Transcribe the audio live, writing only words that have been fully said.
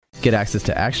Get access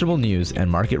to actionable news and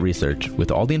market research with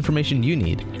all the information you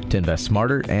need to invest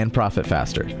smarter and profit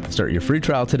faster. Start your free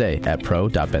trial today at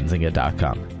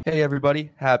pro.benzinga.com. Hey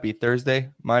everybody, happy Thursday.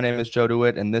 My name is Joe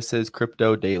DeWitt and this is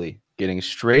Crypto Daily. Getting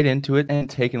straight into it and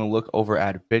taking a look over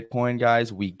at Bitcoin,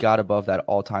 guys. We got above that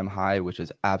all-time high, which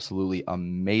is absolutely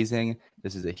amazing.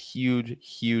 This is a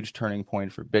huge turning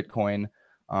point for Bitcoin.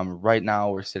 Right now,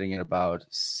 we're sitting at about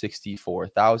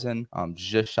 64,000,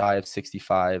 just shy of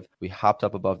 65. We hopped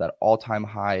up above that all-time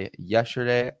high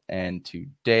yesterday, and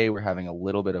today we're having a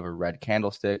little bit of a red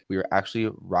candlestick. We are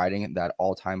actually riding that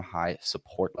all-time high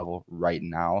support level right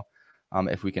now.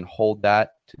 If we can hold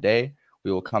that today,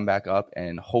 we will come back up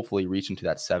and hopefully reach into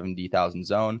that 70,000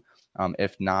 zone.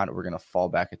 If not, we're going to fall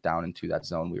back down into that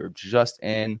zone we were just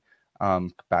in.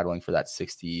 Battling for that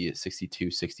 60,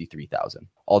 62, 63,000.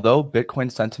 Although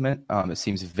Bitcoin sentiment, it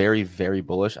seems very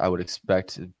bullish, I would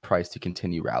expect price to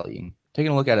continue rallying.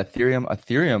 Taking a look at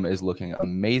Ethereum is looking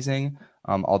amazing.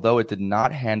 Although it did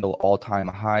not handle all-time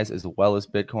highs as well as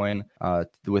Bitcoin.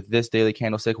 With this daily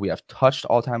candlestick, we have touched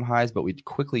all-time highs, but we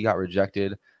quickly got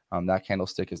rejected. That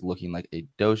candlestick is looking like a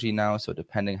doji now, so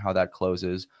depending how that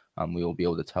closes, we will be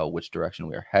able to tell which direction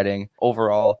we are heading.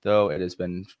 Overall, though, it has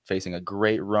been facing a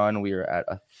great run. We are at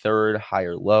a third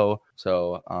higher low.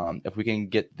 So if we can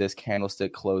get this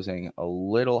candlestick closing a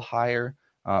little higher,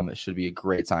 it should be a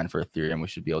great sign for Ethereum. We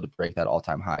should be able to break that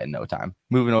all-time high in no time.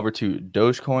 Moving over to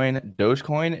Dogecoin.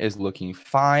 Dogecoin is looking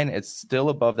fine. It's still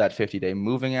above that 50-day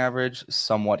moving average,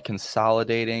 somewhat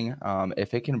consolidating.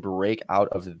 If it can break out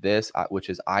of this, which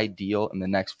is ideal in the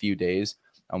next few days,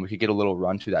 we could get a little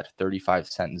run to that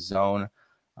 35-cent zone.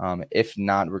 If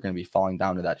not, we're going to be falling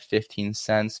down to that 15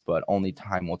 cents, but only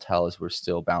time will tell as we're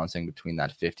still bouncing between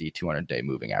that 50, 200-day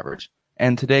moving average.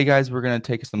 And today, guys, we're going to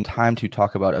take some time to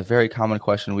talk about a very common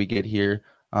question we get here.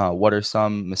 What are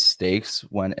some mistakes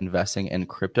when investing in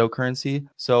cryptocurrency?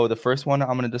 So the first one I'm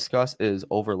going to discuss is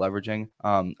over leveraging.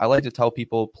 I like to tell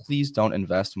people, please don't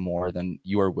invest more than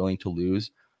you are willing to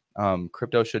lose.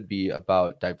 Crypto should be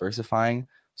about diversifying.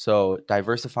 So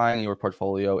diversifying your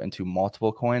portfolio into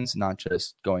multiple coins, not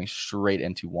just going straight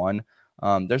into one.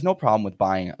 There's no problem with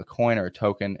buying a coin or a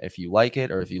token if you like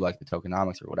it or if you like the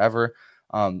tokenomics or whatever.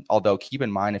 Although keep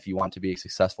in mind, if you want to be a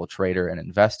successful trader and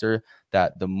investor,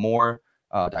 that the more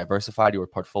diversified your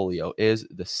portfolio is,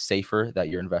 the safer that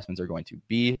your investments are going to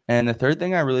be. And the third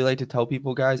thing I really like to tell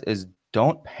people, guys, is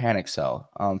don't panic sell.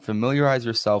 Familiarize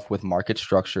yourself with market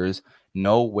structures,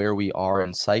 know where we are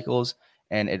in cycles,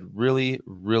 and it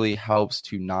really helps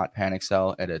to not panic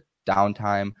sell at a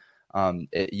downtime.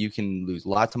 You can lose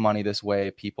lots of money this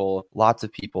way. Lots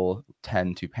of people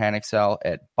tend to panic sell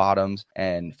at bottoms,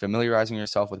 and familiarizing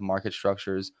yourself with market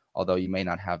structures, although you may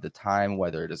not have the time,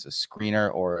 whether it is a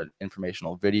screener or an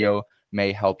informational video,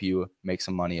 may help you make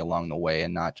some money along the way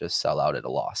and not just sell out at a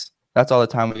loss. That's all the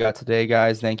time we got today,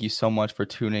 guys. Thank you so much for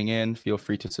tuning in. Feel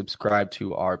free to subscribe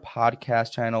to our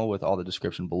podcast channel with all the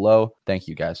description below. Thank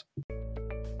you, guys.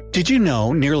 Did you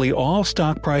know nearly all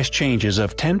stock price changes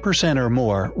of 10% or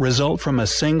more result from a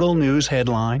single news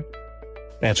headline?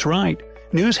 That's right.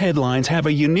 News headlines have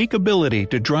a unique ability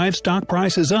to drive stock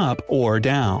prices up or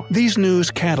down. These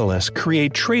news catalysts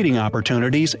create trading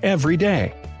opportunities every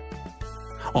day.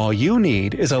 All you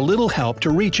need is a little help to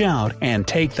reach out and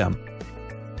take them.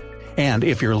 And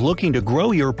if you're looking to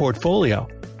grow your portfolio,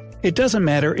 it doesn't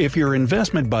matter if your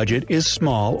investment budget is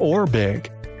small or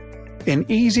big. An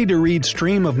easy-to-read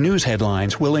stream of news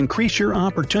headlines will increase your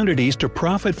opportunities to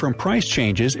profit from price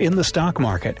changes in the stock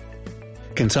market,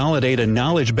 consolidate a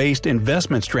knowledge-based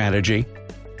investment strategy,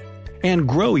 and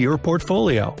grow your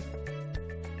portfolio.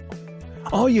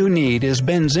 All you need is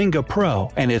Benzinga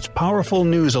Pro and its powerful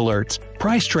news alerts,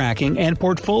 price tracking, and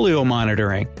portfolio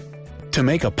monitoring to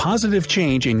make a positive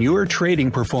change in your trading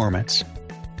performance.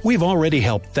 We've already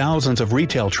helped thousands of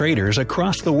retail traders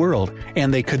across the world,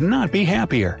 and they could not be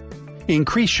happier.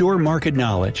 Increase your market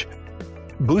knowledge,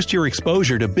 boost your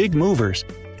exposure to big movers,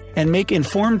 and make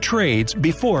informed trades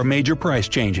before major price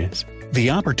changes.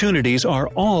 The opportunities are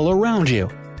all around you.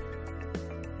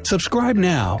 Subscribe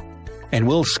now, and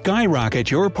we'll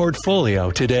skyrocket your portfolio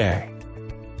today.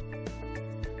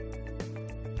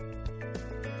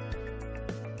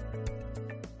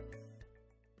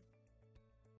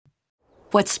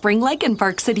 What's spring like in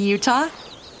Park City, Utah?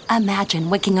 Imagine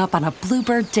waking up on a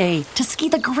bluebird day to ski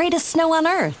the greatest snow on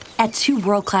Earth at two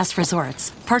world-class resorts,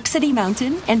 Park City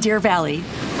Mountain and Deer Valley.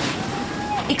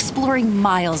 Exploring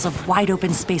miles of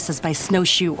wide-open spaces by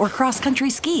snowshoe or cross-country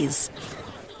skis.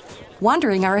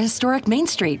 Wandering our historic Main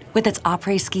Street with its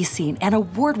après-ski scene and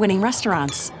award-winning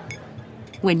restaurants.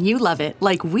 When you love it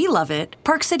like we love it,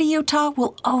 Park City, Utah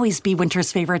will always be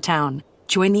winter's favorite town.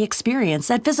 Join the experience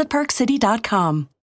at visitparkcity.com.